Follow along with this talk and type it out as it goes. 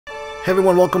Hey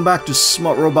everyone, welcome back to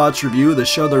Smart Robots Review, the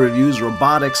show that reviews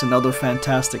robotics and other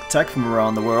fantastic tech from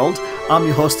around the world. I'm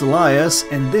your host Elias,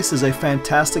 and this is a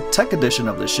fantastic tech edition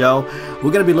of the show.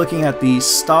 We're going to be looking at the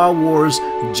Star Wars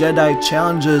Jedi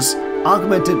Challenges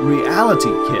Augmented Reality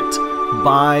Kit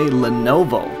by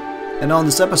Lenovo. And on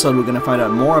this episode, we're going to find out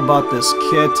more about this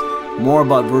kit, more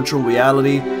about virtual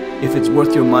reality, if it's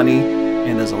worth your money,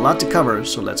 and there's a lot to cover,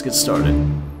 so let's get started.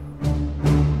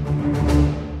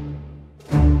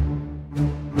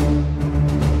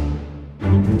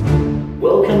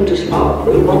 Welcome to Smart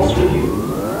Robots Review.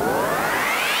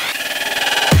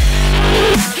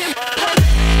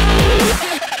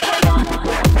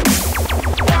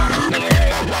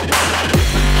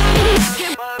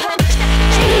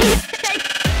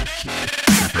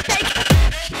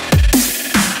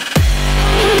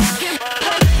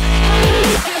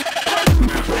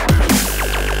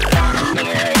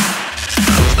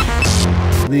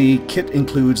 The kit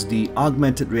includes the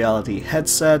augmented reality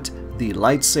headset, the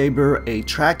lightsaber, a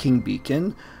tracking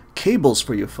beacon, cables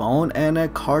for your phone, and a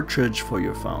cartridge for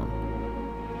your phone.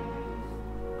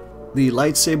 The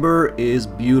lightsaber is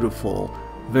beautiful,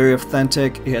 very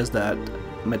authentic. It has that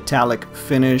metallic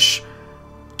finish,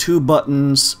 2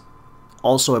 buttons,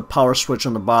 also a power switch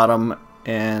on the bottom,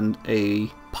 and a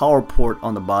power port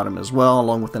on the bottom as well,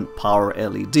 along with a power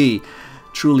LED.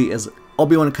 Truly, as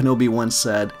Obi-Wan Kenobi once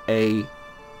said, a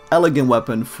elegant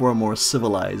weapon for a more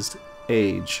civilized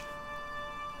age.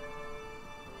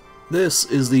 This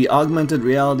is the augmented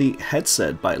reality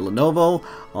headset by Lenovo.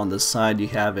 On the side you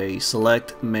have a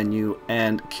select menu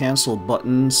and cancel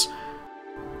buttons.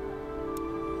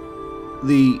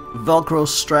 The Velcro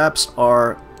straps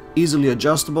are easily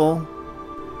adjustable.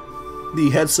 The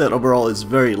headset overall is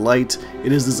very light.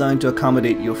 It is designed to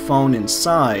accommodate your phone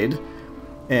inside,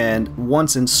 and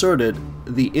once inserted,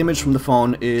 the image from the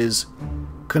phone is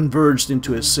converged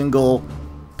into a single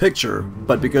picture,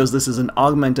 but because this is an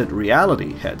augmented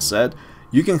reality headset,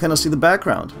 you can kind of see the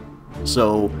background.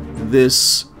 So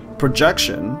this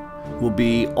projection will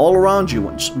be all around you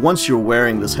once you're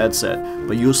wearing this headset,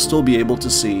 but you'll still be able to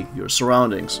see your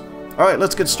surroundings. Alright,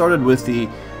 let's get started with the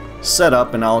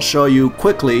setup, and I'll show you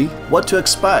quickly what to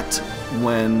expect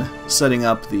when setting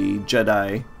up the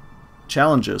Jedi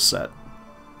Challenges set.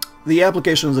 The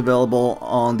application is available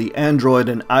on the Android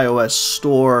and iOS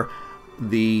store.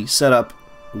 The setup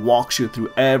walks you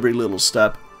through every little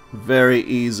step. Very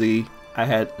easy. I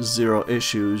had 0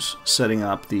 issues setting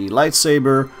up the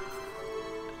lightsaber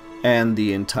and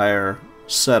the entire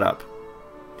setup.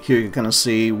 Here you can kind of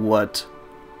see what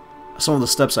some of the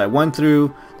steps I went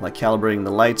through, like calibrating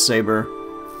the lightsaber.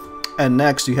 And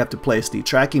next you have to place the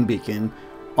tracking beacon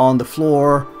on the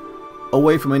floor,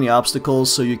 away from any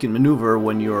obstacles, so you can maneuver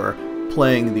when you're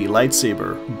playing the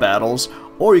lightsaber battles,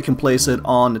 or you can place it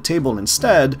on the table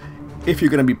instead if you're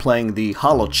going to be playing the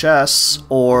holo chess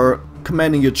or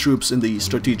commanding your troops in the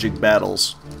strategic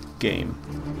battles game.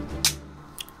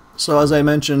 So as I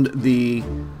mentioned, the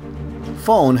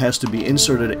phone has to be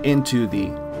inserted into the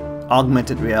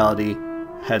augmented reality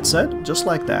headset, just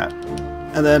like that,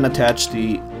 and then attach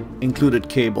the included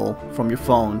cable from your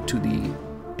phone to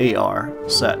the AR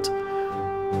set.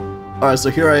 Alright, so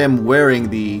here I am wearing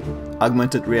the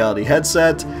augmented reality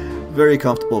headset. Very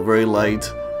comfortable, very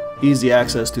light. Easy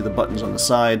access to the buttons on the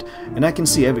side, and I can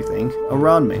see everything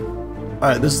around me.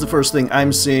 Alright, this is the first thing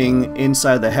I'm seeing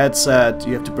inside the headset.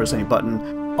 You have to press any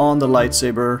button on the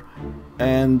lightsaber,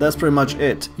 and that's pretty much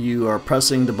it. You are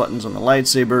pressing the buttons on the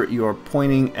lightsaber, you are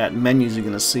pointing at menus you're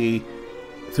going to see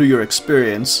through your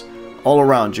experience all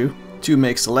around you to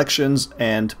make selections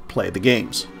and play the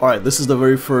games. Alright, this is the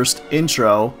very first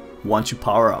intro once you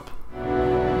power up.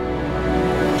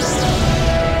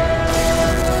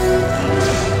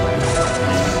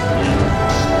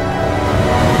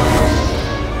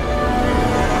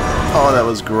 Oh, that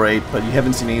was great, but you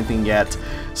haven't seen anything yet.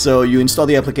 So you install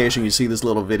the application, you see this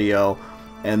little video,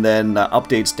 and then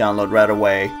updates download right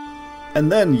away.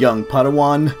 And then, young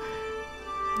Padawan,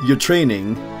 your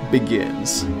training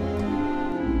begins.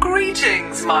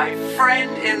 Greetings, my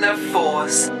friend in the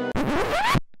Force.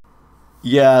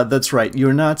 Yeah, that's right,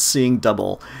 you're not seeing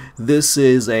double. This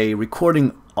is a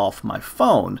recording off my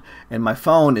phone, and my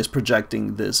phone is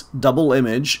projecting this double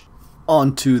image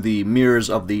onto the mirrors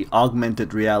of the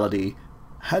augmented reality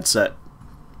headset.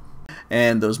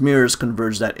 And those mirrors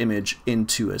converge that image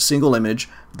into a single image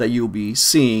that you'll be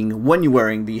seeing when you're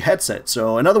wearing the headset.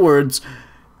 So in other words,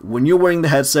 when you're wearing the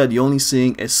headset, you're only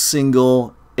seeing a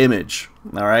single image.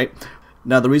 Alright?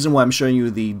 Now the reason why I'm showing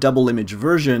you the double image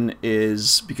version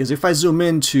is because if I zoom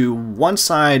in to one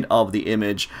side of the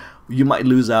image, you might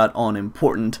lose out on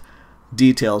important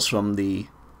details from the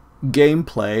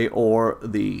gameplay or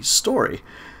the story.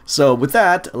 So with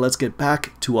that, let's get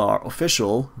back to our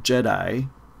official Jedi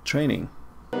training.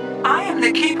 I am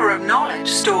the keeper of knowledge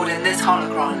stored in this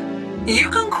holocron. You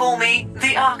can call me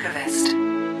the Archivist.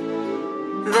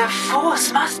 The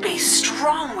Force must be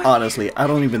strong with Honestly, I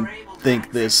don't even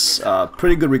think this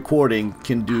pretty good recording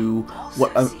can do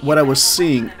what I was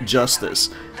seeing justice.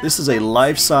 This is a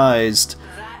life-sized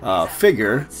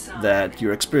figure that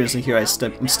you're experiencing here.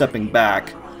 I'm stepping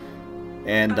back,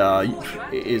 and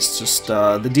it's just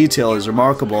the detail is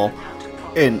remarkable.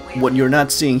 And what you're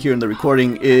not seeing here in the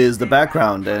recording is the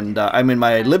background. And I'm in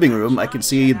my living room. I can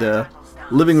see the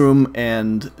living room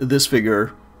and this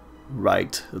figure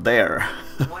right there.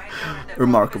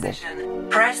 Remarkable.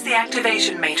 Press the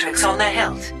activation matrix on the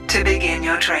hilt to begin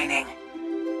your training.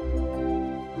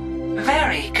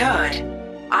 Very good.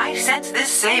 I sense this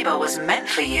saber was meant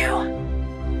for you.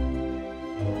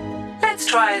 Let's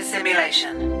try a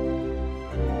simulation.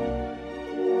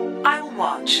 I'll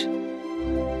watch.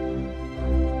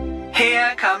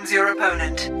 Here comes your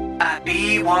opponent, a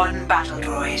B-1 battle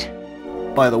droid.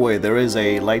 By the way, there is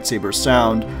a lightsaber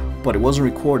sound, but it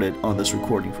wasn't recorded on this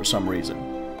recording for some reason.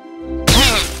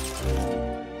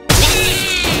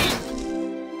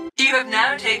 You have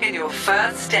now taken your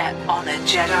first step on the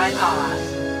Jedi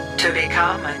path. To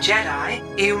become a Jedi,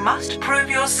 you must prove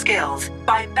your skills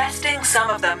by besting some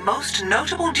of the most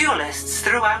notable duelists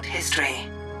throughout history.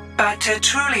 But to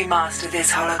truly master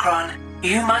this holocron,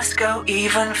 you must go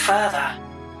even further,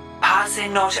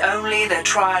 passing not only the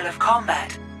trial of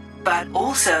combat, but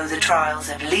also the trials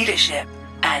of leadership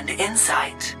and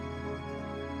insight.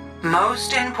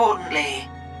 Most importantly,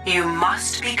 you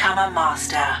must become a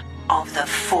master of the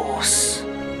Force.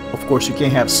 Of course, you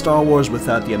can't have Star Wars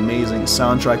without the amazing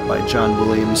soundtrack by John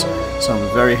Williams, so I'm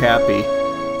very happy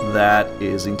that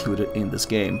is included in this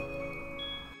game.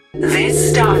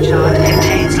 This star chart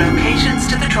contains locations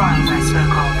to the trials I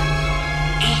spoke of.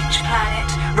 Each planet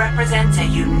represents a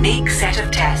unique set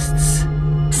of tests.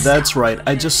 That's right,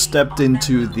 I just stepped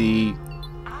into the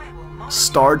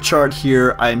star chart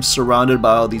here. I'm surrounded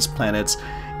by all these planets.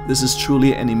 This is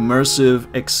truly an immersive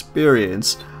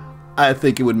experience. I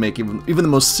think it would make even the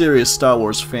most serious Star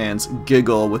Wars fans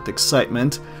giggle with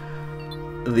excitement.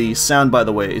 The sound, by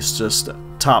the way, is just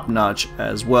top-notch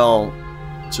as well.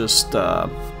 Just, wow.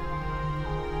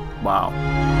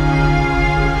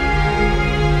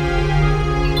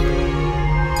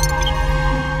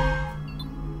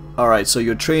 Alright, so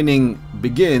your training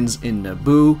begins in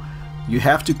Naboo. You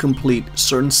have to complete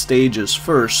certain stages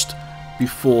first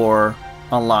before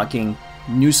unlocking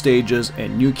new stages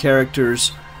and new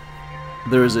characters.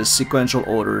 There is a sequential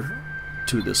order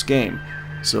to this game.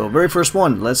 So very first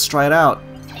one, let's try it out.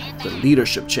 The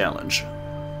Leadership Challenge.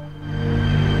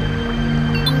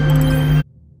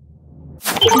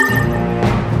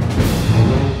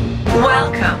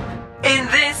 Welcome. In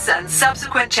this and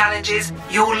subsequent challenges,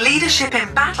 your leadership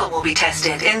in battle will be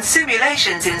tested in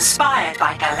simulations inspired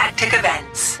by galactic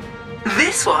events.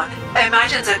 This one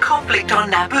imagines a conflict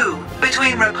on Naboo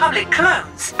between Republic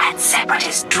clones and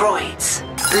Separatist droids.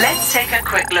 Let's take a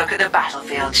quick look at the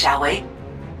battlefield, shall we?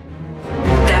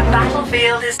 The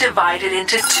battlefield is divided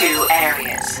into two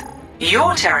areas.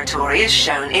 Your territory is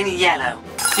shown in yellow.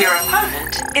 Your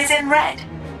opponent is in red.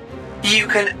 You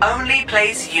can only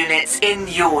place units in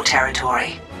your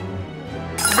territory.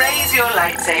 Raise your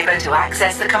lightsaber to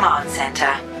access the command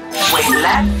center. With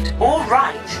left or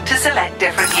right to select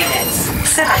different units.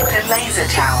 Select a laser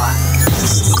tower.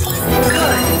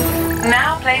 Good.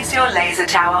 Now place your laser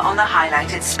tower on the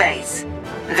highlighted space.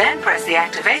 Then press the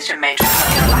activation matrix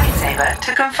on your lightsaber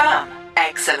to confirm.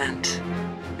 Excellent.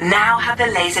 Now have the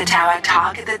laser tower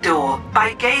target the door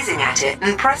by gazing at it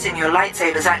and pressing your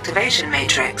lightsaber's activation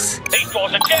matrix. These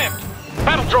doors are jammed!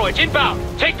 Battle droids inbound!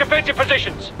 Take defensive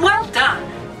positions! Well done!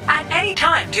 At any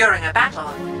time during a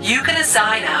battle, you can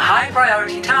assign a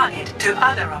high-priority target to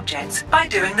other objects by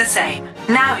doing the same.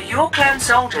 Now your clone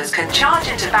soldiers can charge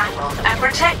into battle and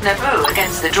protect Naboo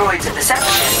against the droids of the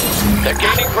Separatists. They're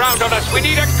gaining ground on us! We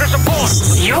need extra support!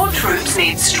 Your troops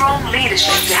need strong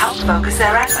leadership to help focus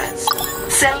their efforts.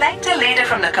 Select a leader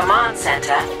from the command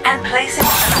center and place him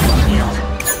on the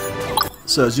battlefield.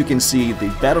 So as you can see,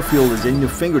 the battlefield is in your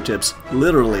fingertips,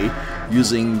 literally,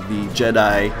 using the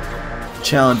Jedi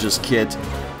Challenges kit.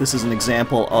 This is an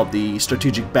example of the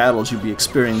strategic battles you'll be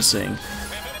experiencing.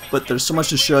 But there's so much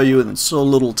to show you and so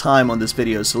little time on this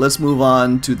video, so let's move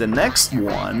on to the next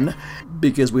one,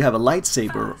 because we have a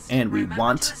lightsaber and we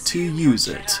want to use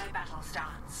it.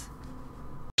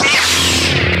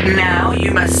 Now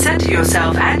you must center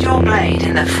yourself and your blade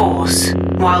in the Force,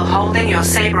 while holding your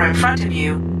saber in front of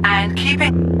you and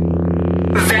keeping...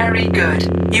 Very good.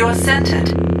 You are centered.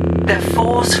 The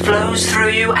force flows through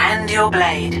you and your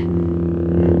blade.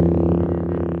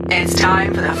 It's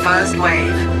time for the first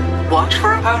wave. Watch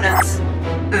for opponents.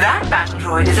 That battle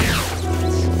droid is a...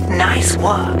 Nice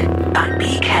work, but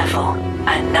be careful.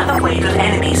 Another wave of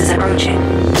enemies is approaching.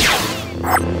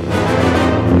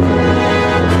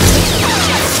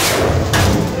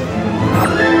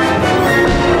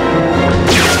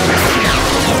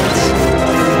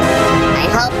 I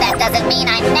hope that doesn't mean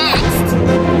I'm next.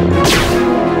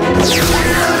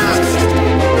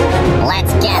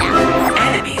 Let's get him.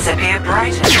 Enemies appear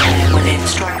brighter than within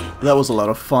striking. That was a lot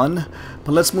of fun,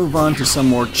 but let's move on to some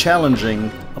more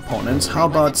challenging opponents. How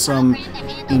about some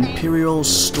Imperial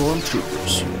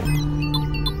Stormtroopers?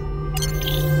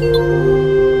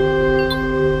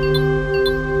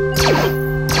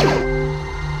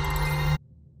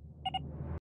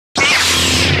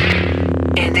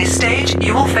 In this stage,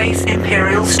 you will face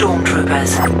Imperial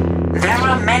Stormtroopers. There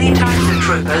are many types of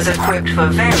troopers equipped for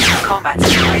various combat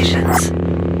situations.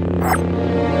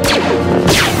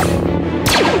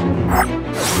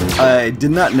 I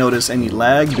did not notice any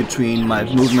lag between my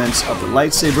movements of the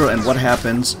lightsaber and what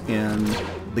happens in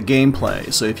the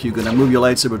gameplay. So if you're going to move your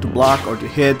lightsaber to block or to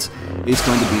hit, it's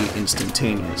going to be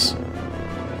instantaneous.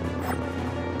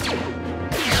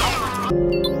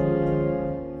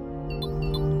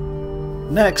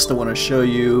 Next, I want to show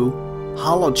you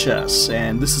Holochess,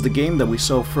 and this is the game that we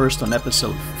saw first on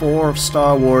episode 4 of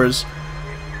Star Wars,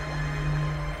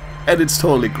 and it's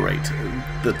totally great.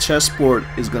 The chessboard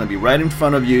is going to be right in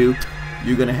front of you.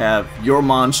 You're going to have your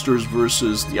monsters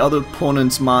versus the other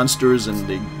opponent's monsters, and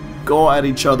they go at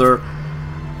each other.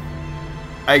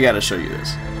 I gotta show you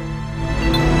this.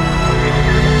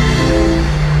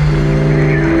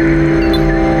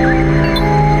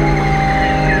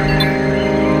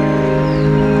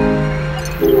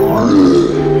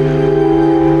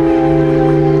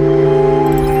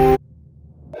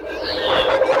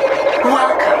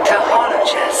 Welcome to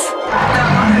Holochess. The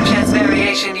Holochess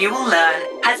variation you will learn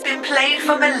has been played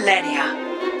for millennia.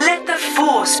 Let the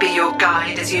Force be your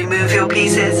guide as you move your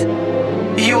pieces.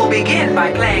 You will begin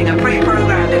by playing a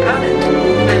pre-programmed opponent.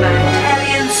 The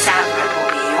Mandalorian Savret will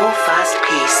be your first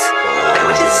piece. Though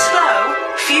it is slow,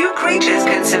 few creatures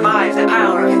can survive the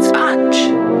power of its punch.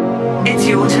 It's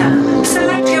your turn.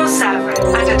 Select your Savret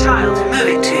and a tile to move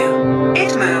it to.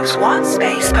 It moves one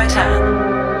space per turn.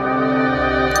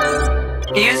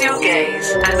 Use your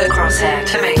gaze and the crosshair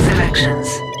to make selections.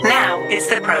 Now it's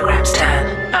the program's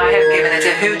turn. I have given it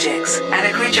a Hoojix and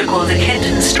a creature called the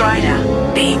Kenton Strider.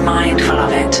 Be mindful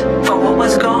of it, for what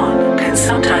was gone can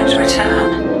sometimes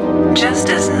return. Just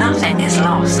as nothing is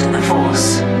lost in the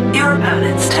Force. Your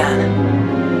opponent's turn.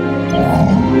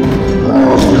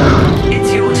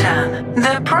 It's your turn.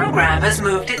 The program has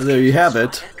moved it. There you have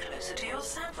it.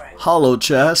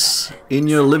 Holochess in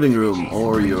your living room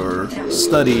or your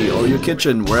study or your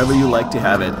kitchen, wherever you like to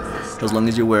have it, as long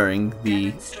as you're wearing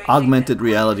the augmented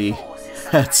reality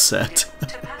headset.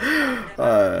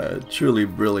 Truly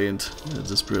brilliant.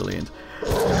 Just brilliant.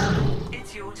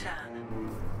 It's your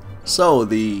turn. So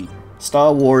the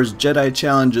Star Wars Jedi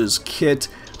Challenges kit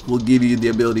will give you the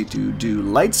ability to do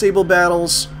lightsaber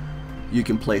battles. You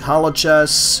can play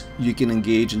holochess. You can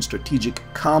engage in strategic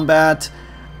combat.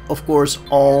 Of course,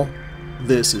 all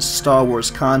this is Star Wars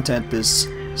content. This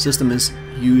system is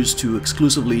used to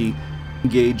exclusively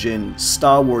engage in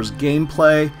Star Wars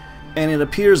gameplay, and it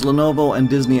appears Lenovo and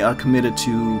Disney are committed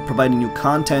to providing new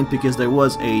content because there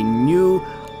was a new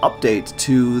update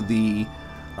to the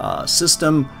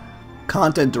system,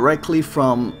 content directly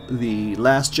from the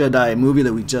Last Jedi movie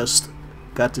that we just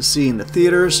got to see in the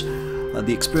theaters.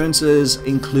 The experiences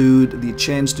include the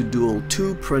chance to duel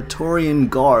 2 Praetorian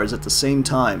guards at the same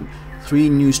time, 3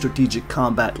 new strategic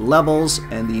combat levels,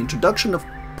 and the introduction of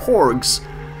porgs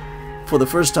for the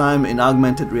first time in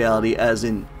augmented reality as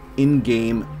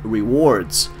in-game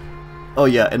rewards. Oh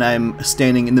yeah, and I'm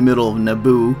standing in the middle of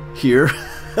Naboo here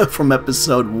from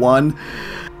episode 1.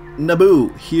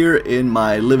 Naboo here in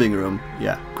my living room.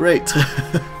 Yeah, great.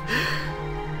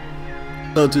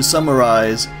 So to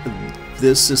summarize,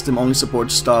 this system only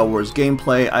supports Star Wars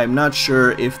gameplay. I'm not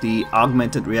sure if the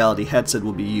augmented reality headset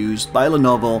will be used by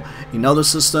Lenovo in other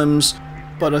systems,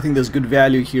 but I think there's good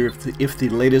value here if the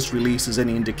latest release is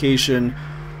any indication.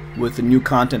 With the new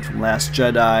content from Last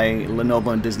Jedi,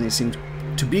 Lenovo and Disney seem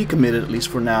to be committed, at least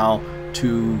for now,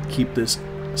 to keep this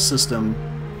system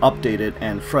updated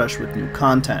and fresh with new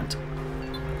content.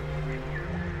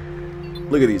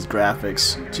 Look at these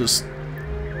graphics, just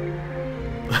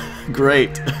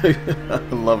great. I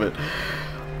love it.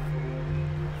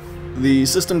 The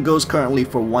system goes currently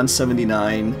for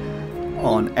 $179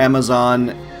 on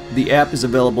Amazon. The app is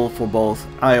available for both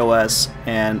iOS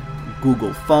and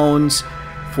Google phones.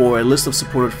 For a list of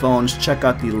supported phones, check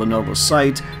out the Lenovo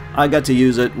site. I got to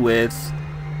use it with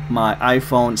my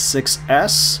iPhone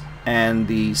 6S and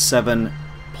the 7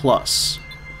 Plus.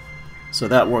 So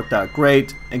that worked out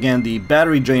great. Again, the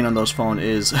battery drain on those phones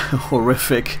is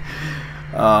horrific.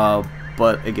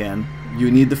 But again, you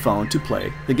need the phone to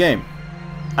play the game.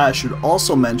 I should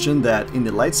also mention that in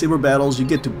the lightsaber battles, you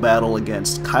get to battle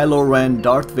against Kylo Ren,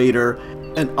 Darth Vader,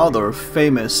 and other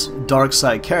famous dark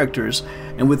side characters.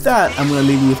 And with that, I'm going to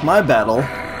leave you with my battle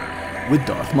with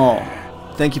Darth Maul.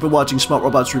 Thank you for watching Smart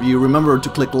Robots Review. Remember to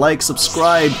click like,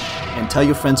 subscribe, and tell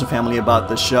your friends and family about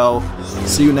the show.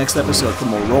 See you next episode for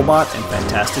more robot and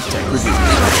fantastic tech reviews.